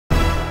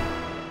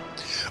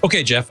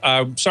Okay, Jeff,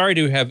 I'm sorry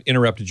to have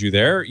interrupted you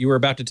there. You were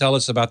about to tell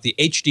us about the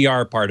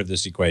HDR part of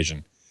this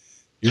equation.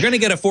 You're going to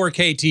get a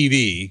 4K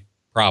TV,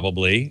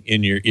 probably,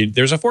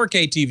 there's a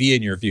 4K TV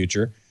in your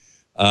future,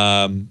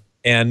 and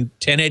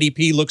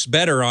 1080p looks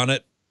better on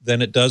it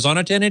than it does on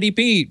a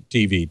 1080p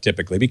TV,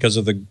 typically, because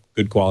of the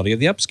good quality of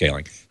the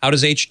upscaling. How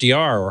does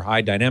HDR, or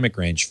high dynamic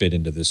range, fit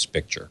into this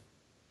picture?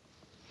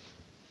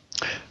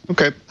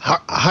 Okay,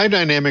 high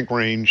dynamic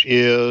range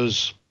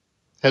has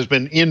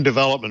been in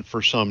development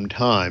for some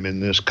time in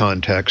this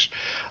context,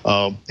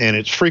 and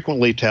it's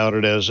frequently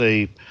touted as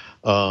an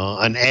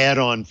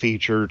add-on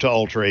feature to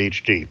Ultra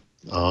HD.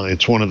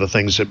 It's one of the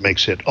things that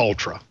makes it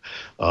Ultra.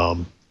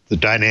 The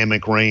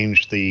dynamic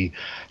range,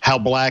 how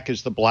black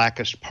is the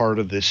blackest part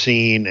of the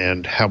scene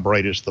and how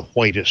bright is the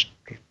whitest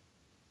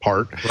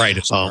part.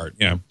 Brightest part,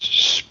 yeah.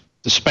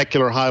 The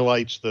specular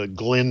highlights, the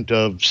glint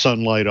of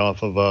sunlight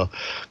off of a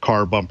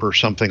car bumper,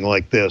 something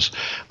like this.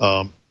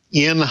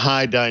 In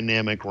high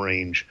dynamic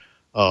range,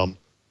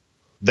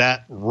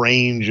 that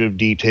range of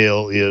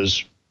detail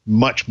is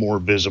much more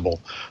visible.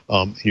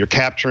 You're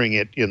capturing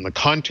it in the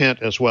content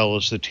as well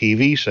as the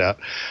TV set.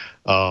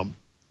 And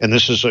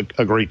this is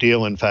a great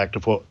deal, in fact,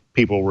 of what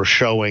people were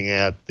showing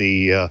at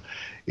the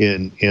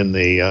in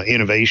the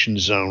innovation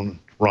zone.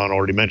 Ron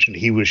already mentioned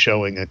he was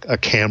showing a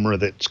camera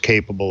that's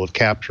capable of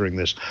capturing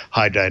this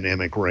high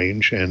dynamic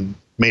range, and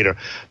made a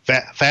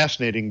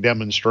fascinating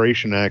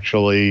demonstration,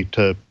 actually,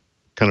 to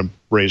kind of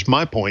raise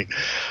my point.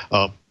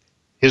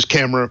 His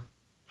camera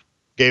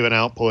gave an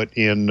output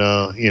in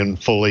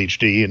full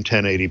HD and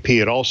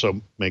 1080p. It also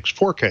makes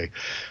 4K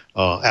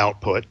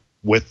output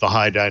with the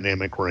high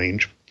dynamic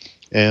range.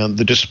 And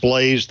the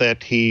displays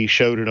that he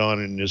showed it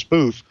on in his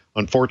booth,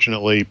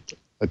 unfortunately,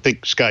 I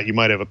think, Scott, you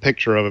might have a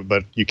picture of it,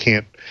 but you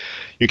can't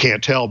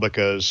tell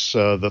because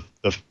the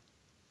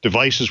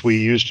devices we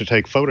used to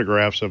take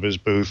photographs of his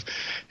booth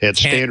had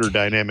standard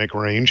dynamic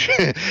range.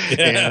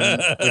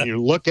 And when you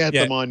look at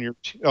them on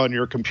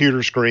your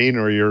computer screen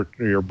or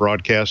your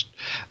broadcast,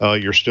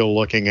 you're still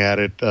looking at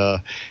it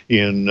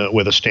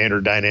with a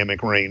standard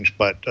dynamic range.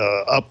 But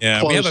up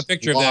close, we have a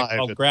picture of that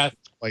called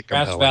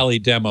Grass Valley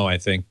Demo, I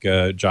think,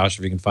 Josh,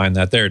 if you can find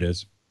that. There it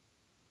is.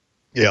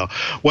 Yeah,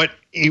 what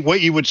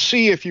you would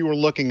see if you were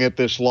looking at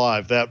this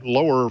live, that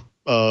lower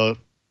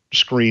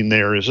screen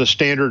there is a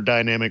standard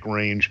dynamic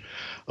range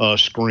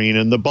screen,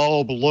 and the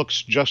bulb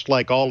looks just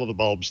like all of the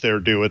bulbs there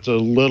do. It's a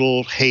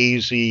little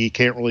hazy, you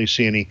can't really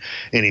see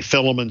any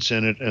filaments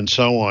in it, and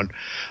so on.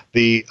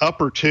 The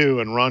upper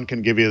two, and Ron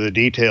can give you the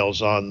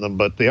details on them,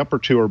 but the upper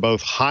two are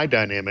both high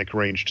dynamic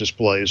range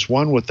displays,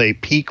 one with a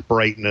peak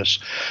brightness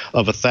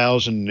of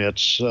 1,000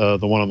 nits, the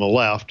one on the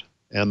left,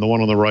 and the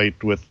one on the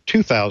right with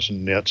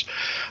 2,000 nits.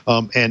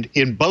 And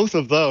in both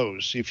of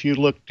those, if you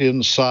looked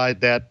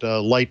inside that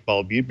light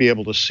bulb, you'd be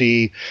able to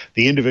see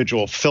the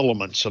individual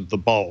filaments of the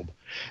bulb.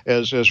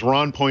 As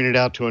Ron pointed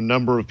out to a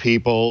number of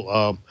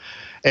people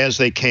as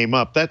they came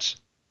up, that's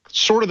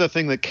sort of the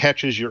thing that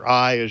catches your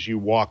eye as you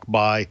walk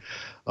by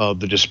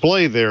the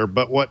display there.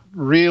 But what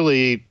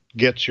really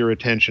gets your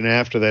attention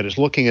after that is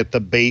looking at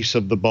the base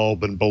of the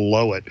bulb and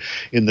below it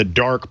in the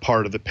dark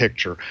part of the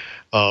picture.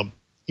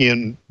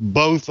 In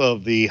both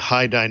of the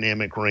high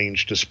dynamic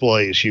range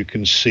displays, you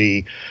can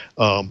see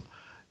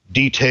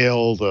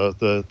detail,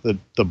 the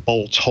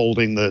bolts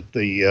holding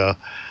the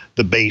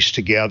base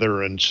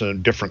together, and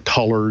some different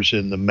colors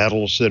in the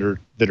metals that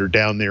are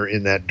down there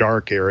in that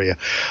dark area.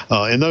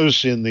 And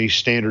those in the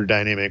standard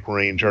dynamic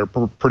range are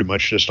pretty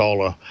much just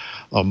all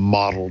a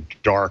modeled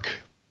dark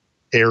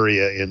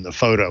area in the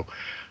photo.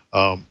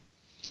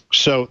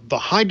 So the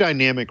high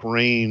dynamic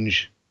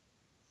range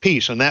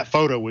piece, and that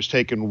photo was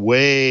taken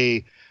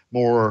way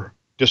more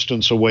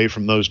distance away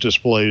from those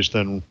displays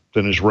than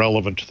is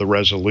relevant to the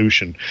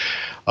resolution.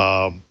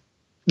 The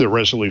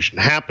resolution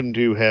happened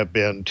to have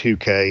been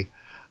 2K.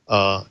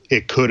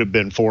 It could have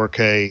been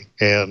 4K,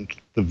 and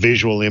the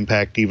visual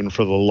impact, even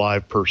for the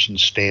live person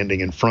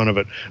standing in front of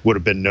it, would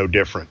have been no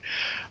different.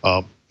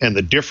 And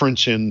the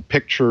difference in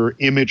picture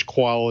image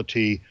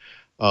quality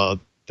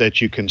that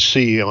you can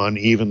see on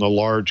even the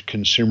large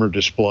consumer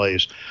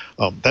displays,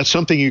 that's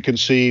something you can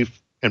see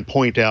and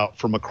point out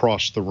from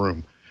across the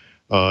room.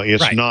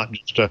 It's not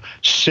just to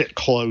sit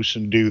close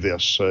and do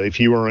this. If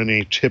you are in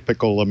a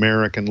typical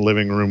American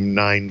living room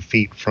 9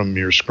 feet from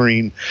your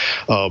screen,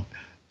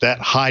 that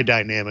high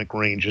dynamic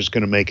range is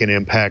going to make an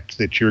impact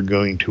that you're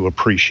going to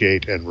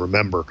appreciate and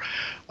remember.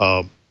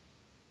 The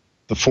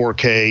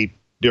 4K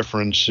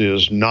difference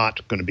is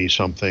not going to be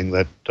something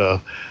that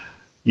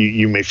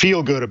you may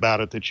feel good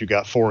about it, that you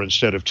got 4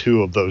 instead of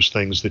 2 of those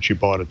things that you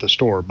bought at the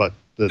store, but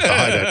the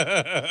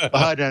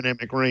high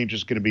dynamic range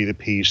is going to be the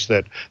piece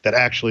that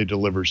actually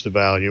delivers the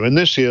value. And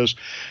this is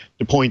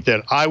the point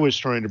that I was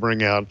trying to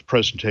bring out in the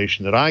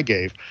presentation that I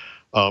gave.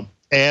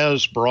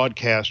 As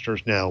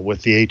broadcasters now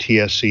with the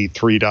ATSC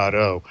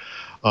 3.0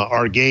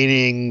 are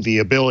gaining the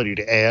ability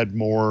to add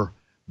more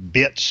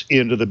bits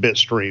into the bit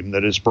stream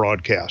that is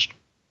broadcast.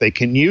 They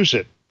can use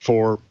it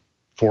for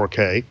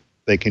 4K.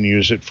 They can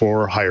use it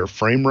for higher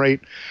frame rate.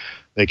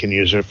 They can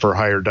use it for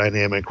higher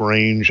dynamic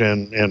range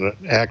and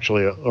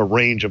actually a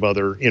range of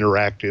other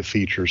interactive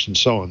features and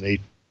so on. The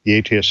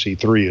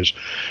ATSC3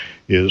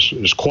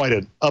 is quite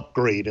an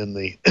upgrade in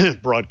the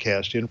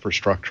broadcast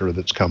infrastructure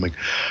that's coming.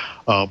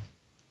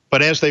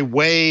 But as they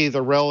weigh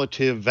the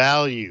relative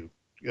value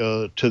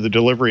to the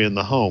delivery in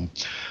the home,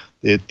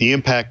 the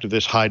impact of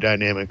this high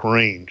dynamic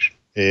range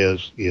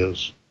is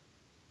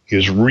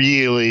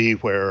really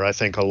where I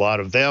think a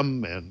lot of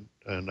them,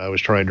 and I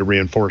was trying to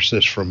reinforce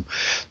this from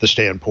the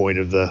standpoint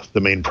of the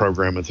main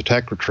program at the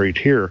Tech Retreat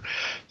here,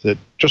 that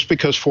just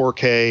because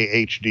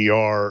 4K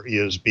HDR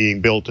is being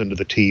built into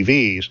the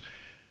TVs,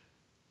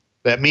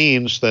 that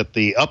means that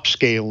the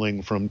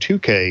upscaling from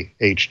 2K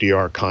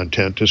HDR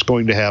content is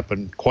going to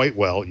happen quite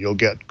well. You'll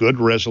get good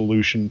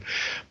resolution,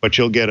 but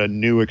you'll get a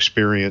new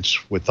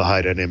experience with the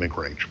high dynamic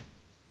range.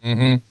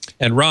 Mm-hmm.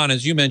 And Ron,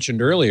 as you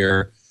mentioned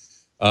earlier,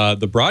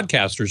 the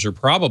broadcasters are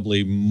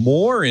probably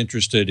more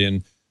interested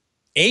in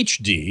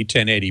HD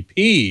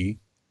 1080p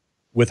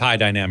with high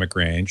dynamic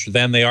range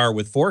than they are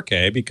with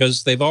 4K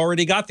because they've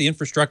already got the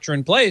infrastructure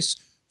in place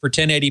for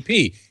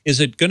 1080p. Is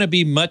it going to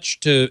be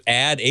much to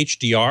add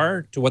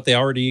HDR to what they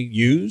already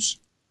use?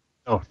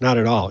 No, not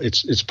at all.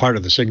 It's part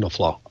of the signal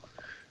flow.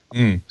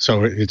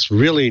 So it's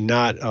really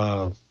not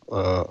a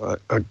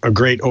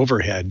great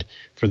overhead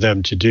for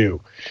them to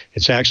do.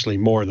 It's actually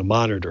more the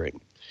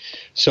monitoring.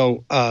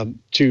 So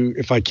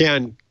if I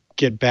can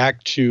get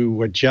back to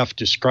what Jeff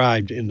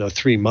described in the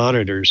 3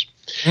 monitors.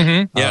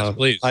 Yes,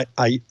 please.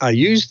 I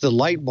used the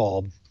light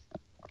bulb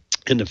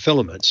and the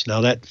filaments. Now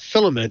that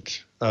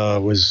filament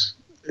was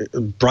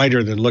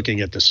brighter than looking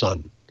at the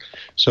sun,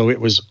 so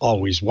it was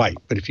always white.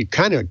 But if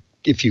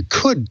you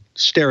could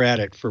stare at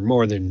it for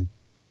more than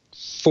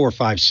 4 or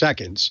 5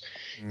 seconds,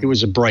 it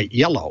was a bright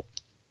yellow,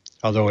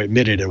 although it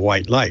emitted a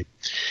white light.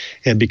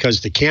 And because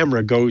the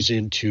camera goes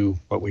into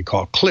what we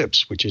call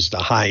clips, which is the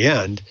high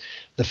end,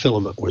 the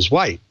filament was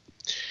white.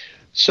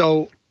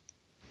 So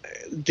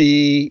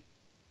the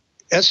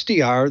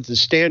SDR, the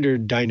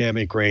standard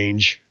dynamic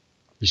range,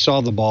 you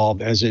saw the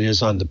bulb as it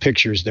is on the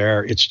pictures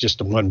there. It's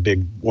just one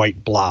big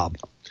white blob.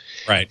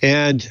 Right.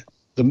 And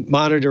the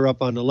monitor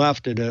up on the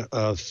left at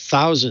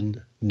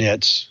 1,000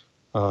 nits.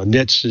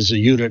 Nits is a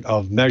unit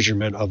of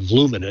measurement of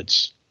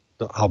luminance,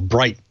 how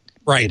bright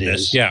it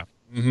is. Yeah.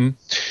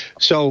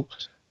 So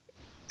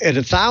at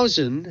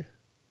 1,000,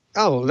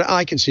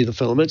 I can see the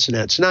filaments, and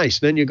that's nice.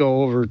 Then you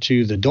go over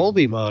to the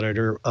Dolby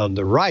monitor on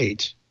the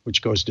right,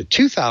 which goes to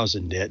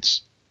 2,000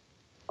 nits.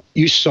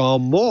 You saw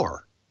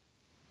more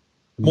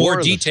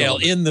detail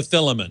in the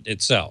filament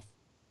itself.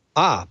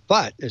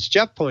 But as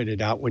Jeff pointed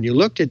out, when you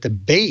looked at the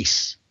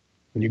base,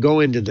 when you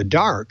go into the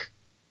dark,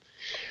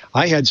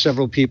 I had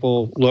several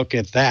people look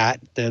at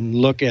that, then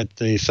look at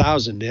the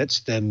 1,000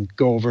 nits, then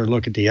go over and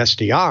look at the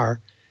SDR,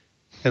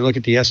 and look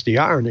at the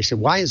SDR, and they said,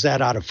 why is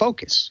that out of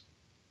focus?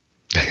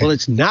 Well,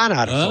 it's not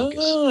out of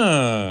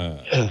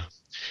focus.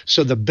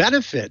 So the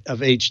benefit of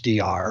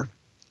HDR,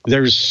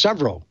 there's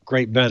several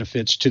great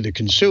benefits to the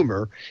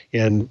consumer,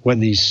 and when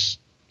these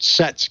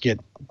sets get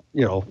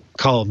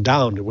calmed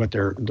down to what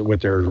they're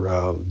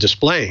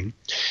displaying,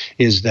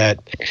 is that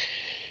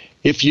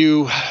if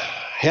you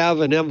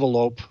have an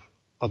envelope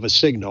of a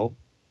signal,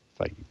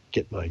 if I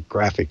get my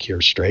graphic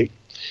here straight,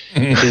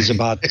 is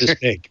about this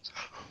big.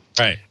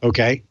 Right.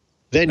 Okay.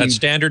 Then that's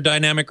standard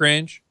dynamic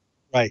range.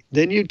 Right.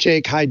 Then you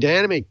take high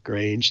dynamic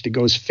range that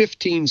goes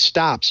 15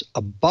 stops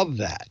above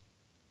that.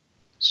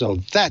 So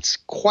that's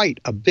quite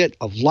a bit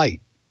of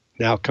light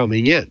now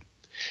coming in.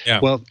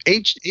 Yeah. Well,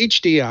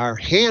 HDR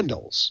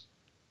handles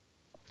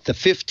the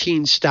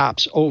 15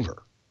 stops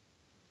over.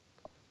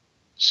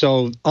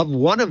 So of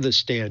one of the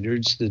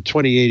standards, the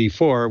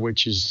 2084,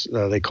 which is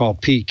they call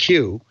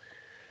PQ,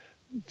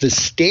 the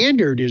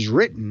standard is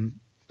written,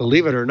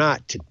 believe it or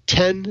not, to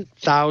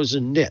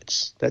 10,000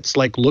 nits. That's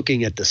like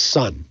looking at the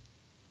sun.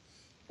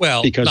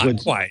 Well, because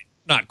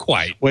not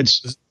quite. When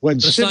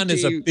the sun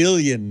is a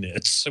billion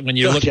nits when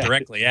you look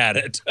directly at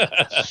it.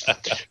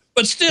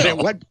 But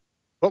still.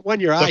 But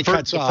when your eye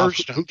cuts off,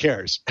 who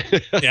cares?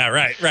 Yeah,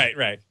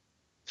 right.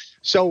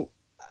 So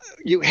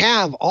you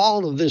have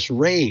all of this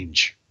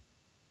range,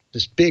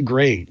 this big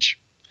range.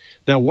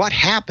 Now what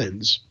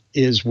happens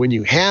is when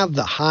you have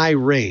the high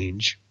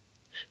range,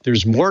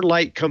 there's more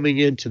light coming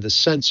into the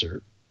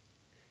sensor.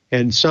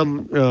 And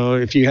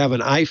if you have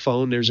an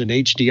iPhone, there's an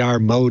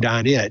HDR mode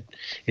on it.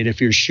 And if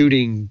you're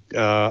shooting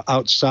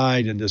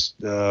outside in this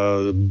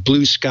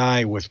blue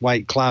sky with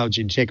white clouds,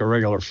 you take a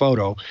regular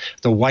photo,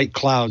 the white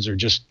clouds are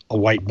just a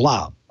white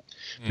blob.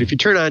 But if you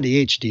turn on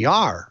the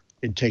HDR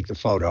and take the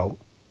photo,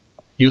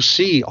 you'll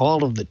see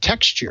all of the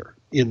texture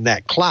in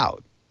that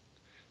cloud.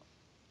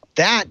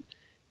 That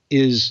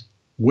is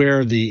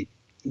where the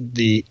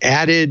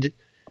added,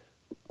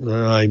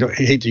 I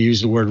hate to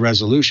use the word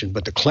resolution,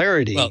 but the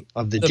clarity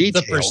of the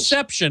details. The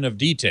perception of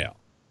detail.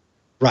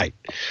 Right.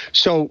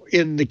 So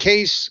in the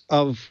case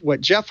of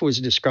what Jeff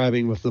was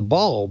describing with the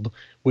bulb,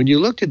 when you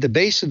looked at the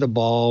base of the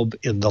bulb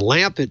in the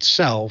lamp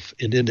itself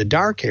and in the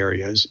dark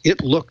areas,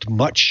 it looked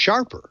much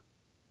sharper.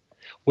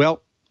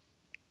 Well,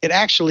 it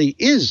actually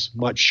is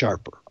much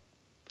sharper.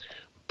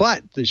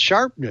 But the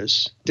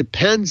sharpness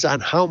depends on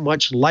how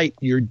much light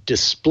you're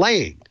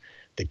displaying.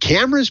 The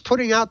camera is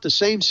putting out the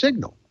same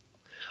signal,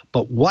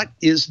 but what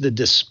is the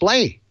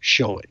display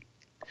showing?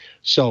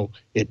 So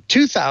at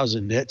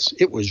 2,000 nits,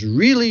 it was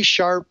really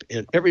sharp,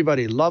 and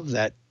everybody loved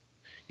that.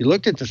 You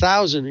looked at the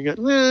 1,000, and you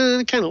go, well,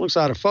 it kind of looks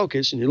out of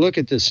focus. And you look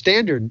at the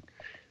standard,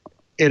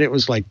 and it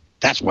was like,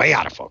 that's way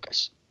out of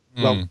focus.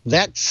 Well,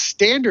 that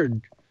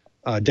standard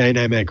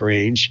dynamic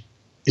range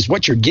is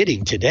what you're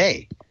getting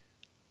today.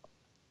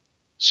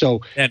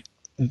 So,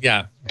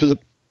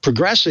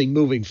 progressing,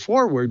 moving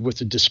forward with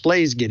the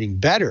displays getting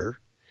better,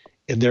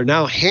 and they're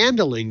now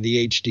handling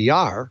the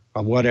HDR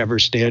of whatever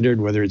standard,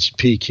 whether it's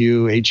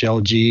PQ,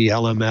 HLG,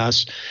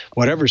 LMS,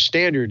 whatever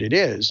standard it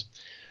is.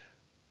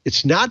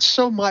 It's not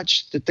so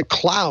much that the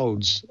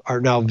clouds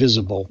are now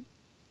visible.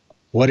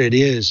 What it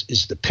is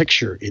the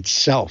picture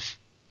itself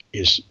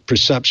is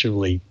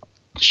perceptually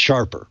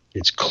sharper.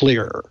 It's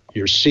clearer.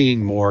 You're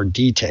seeing more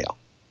detail.